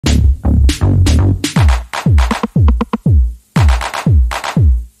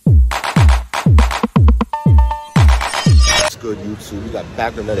YouTube. We got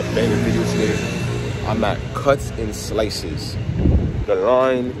back with another banger video today. I'm at Cuts and Slices. The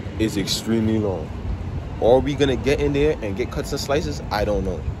line is extremely long. Are we gonna get in there and get cuts and slices? I don't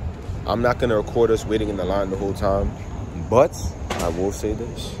know. I'm not gonna record us waiting in the line the whole time, but I will say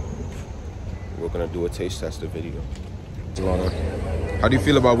this. We're gonna do a taste tester video. Solana, how do you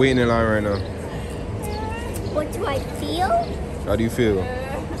feel about waiting in line right now? What do I feel? How do you feel?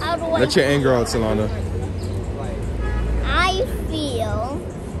 How do Let your anger out, Solana. I feel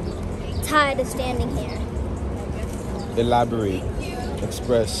tired of standing here. Elaborate.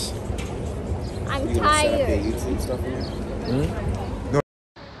 Express. I'm tired. Hmm? No.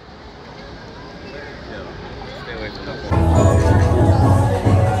 Stay away from that.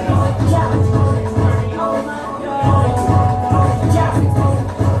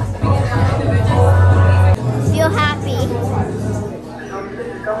 Feel happy.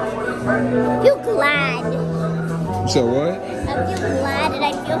 Feel glad. So what? I feel glad and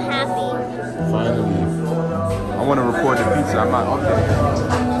I feel happy. Finally. I want to record the pizza. I'm not up there.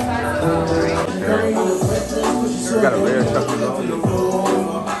 We got a layer stuff in there.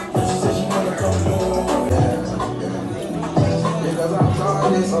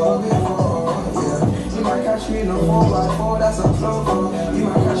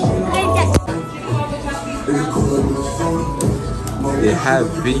 They have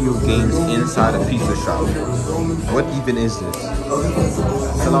video games inside a pizza shop. What even is this?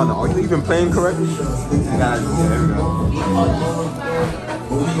 Solana, are you even playing correctly? There we go.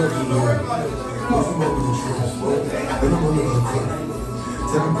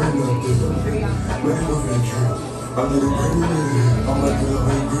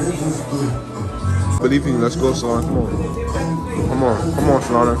 Believe me, let's go, Solana. Come on. Come on,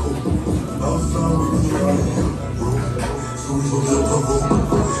 Solana.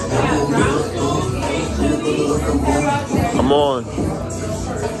 Come on.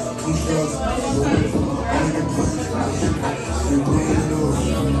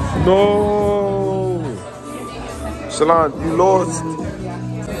 No. Solana, you lost.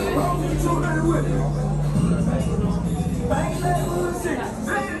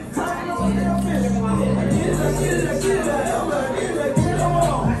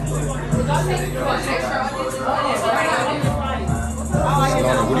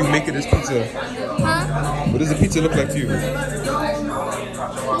 Solana, what do you make of this pizza? Huh? What does the pizza look like to you? Pizza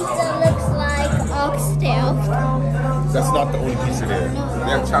looks like oxtail. That's not the only pizza there.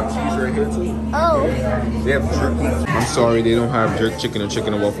 They have chopped cheese right here too. Oh. They have jerk. I'm sorry, they don't have jerk chicken or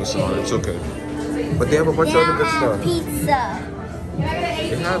chicken and waffle Solana. It's okay. But they have a bunch of other good stuff. Pizza.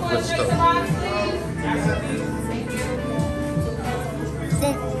 They have good stuff.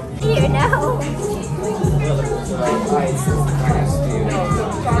 Here now.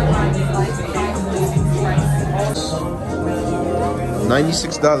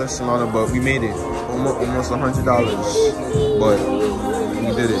 $96, Solana, but we made it. Almost $100, but we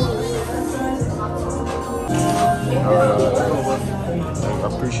did it. I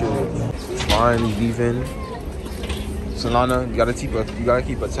appreciate it. Fine, leaving. Solana, you gotta keep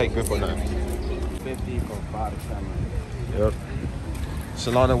a tight grip on that. 50 for 5 Yep.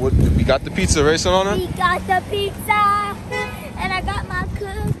 Solana, we got the pizza, right, Solana? We got the pizza, and I got my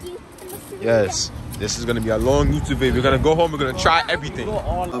cookie. Yes. This is gonna be a long YouTube video. We're gonna go home. We're gonna try everything.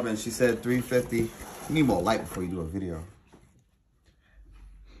 And she said 350. You need more light before you do a video.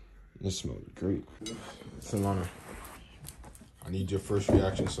 This smells great. Solana, I need your first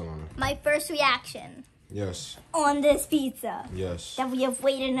reaction, Solana. My first reaction Yes. on this pizza Yes. that we have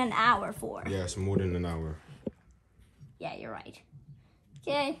waited an hour for. Yes, more than an hour. Yeah, you're right.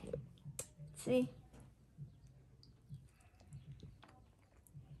 Okay. Let's see.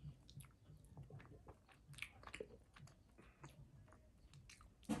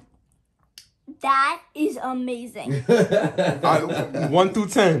 That is amazing. 1 through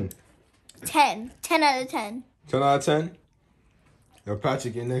 10. 10. 10 out of 10. 10 out of 10? Yo,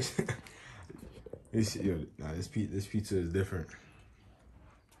 Patrick, get next. This pizza is different.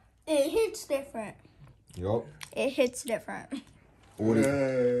 It hits different. Yup. It hits different. All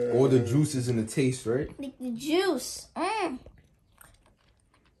the juices and the taste, right? Like the juice.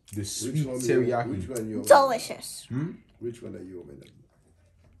 The sweet teriyaki. Which one you Delicious. Which one are you opening?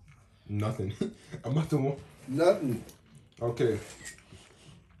 Nothing. I'm not the one. Nothing. Okay.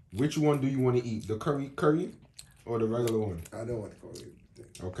 Which one do you want to eat? The curry or the regular one? I don't want to call it.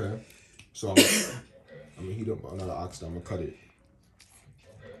 Okay. So I'm gonna heat up another oxtail. I'm gonna cut it.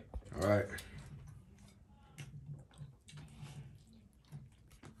 All right.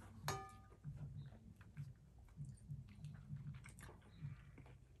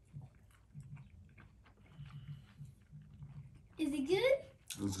 Is it good?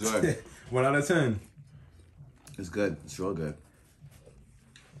 It's good. 1 out of 10. It's good. It's real good.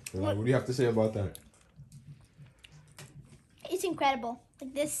 What do you have to say about that? It's incredible.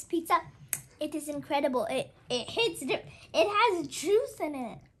 Like this pizza, it is incredible. It hits. It has juice in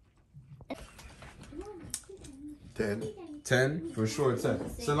it. 10. 10? For sure, 10.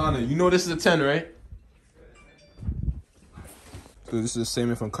 Solana, you know this is a 10, right? So this is the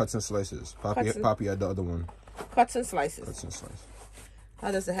same from Cuts and Slices. Poppy had the other one. Cuts and slices. Cuts and Slices.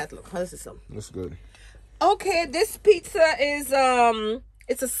 How does the head look? How does it sound? Looks good. Okay, this pizza is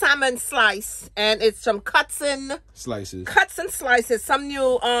it's a salmon slice and it's from Cuts and Slices. Some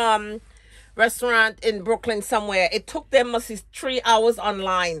new restaurant in Brooklyn somewhere. It took them must be 3 hours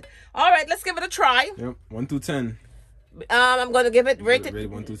online. All right, let's give it a try. Yep, 1 through 10. I'm gonna give it rated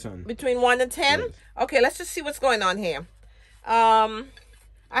 1 through 10. between 1 and 10. Yes. Okay, let's just see what's going on here. I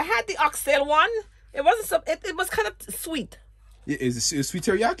had the oxtail one. It wasn't so. It was kind of sweet. Yeah, it's sweet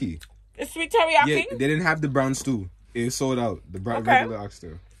teriyaki. It's sweet teriyaki. Yeah, they didn't have the brown stew. It sold out. The regular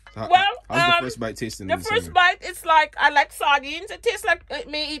oxtail. How's the first bite tasting? The first bite, it's like I like sardines. It tastes like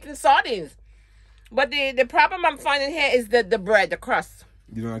me eating sardines. But the problem I'm finding here is the bread, the crust.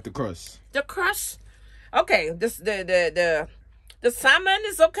 You don't like the crust? The crust. Okay, this the salmon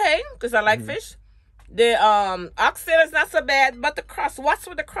is okay because I like fish. The oxtail is not so bad, but the crust. What's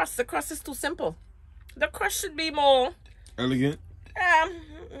with the crust? The crust is too simple. The crust should be more elegant.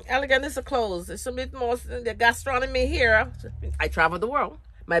 Elegant is a close. It's a bit more the gastronomy here. I travel the world.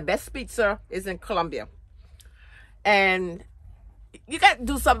 My best pizza is in Colombia, and you got to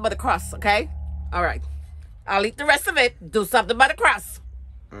do something about the crust. Okay, all right. I'll eat the rest of it. Do something about the crust.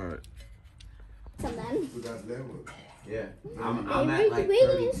 All right. Some then. To that level. Yeah. I'm at like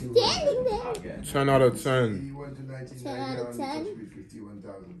 32. Standing there. Okay. 10 out of 10. You went to 10 out of 10.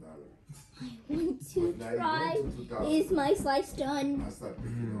 $51,000. Want to try? Is my slice done? I start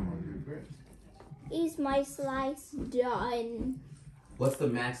picking 100 grand. Is my slice done? What's the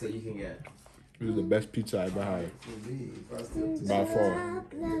max that you can get? This is the best pizza I ever had. For me, if I still By far.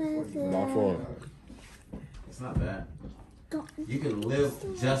 By far. It's not bad. You can live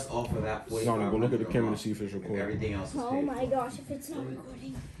just off of that. Solana, go look at the camera to see if it's If recording. everything else is Oh paid. my gosh, if it's not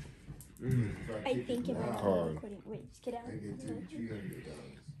recording. I think it might be Hard. recording. Wait, just get out. I get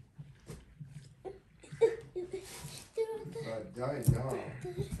 $300. If I die now,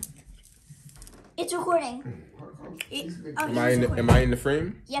 It's recording. how come It, these oh, Am I in the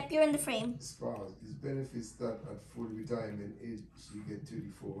frame? Yep, you're in the frame. spouse, his benefits start at full retirement age, you get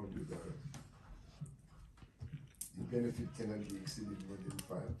 $3,400. The benefit cannot be exceeded more than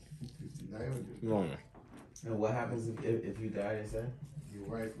 $5,900. No. And what happens if you die, they say? Your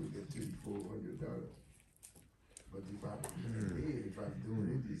wife will get $3,400. But if I'm doing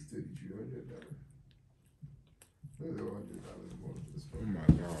it, it's $3,300. That's $100 more for the spouse. Oh my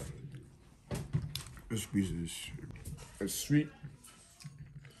god. This pizza is it's sweet.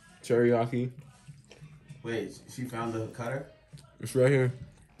 Teriyaki. Wait, she found the cutter? It's right here.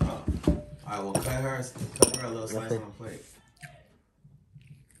 Oh. Alright, well, cut her a little slice on the plate.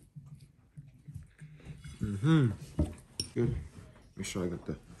 Good. Make sure I got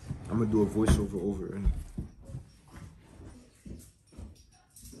that. I'm gonna do a voiceover over it.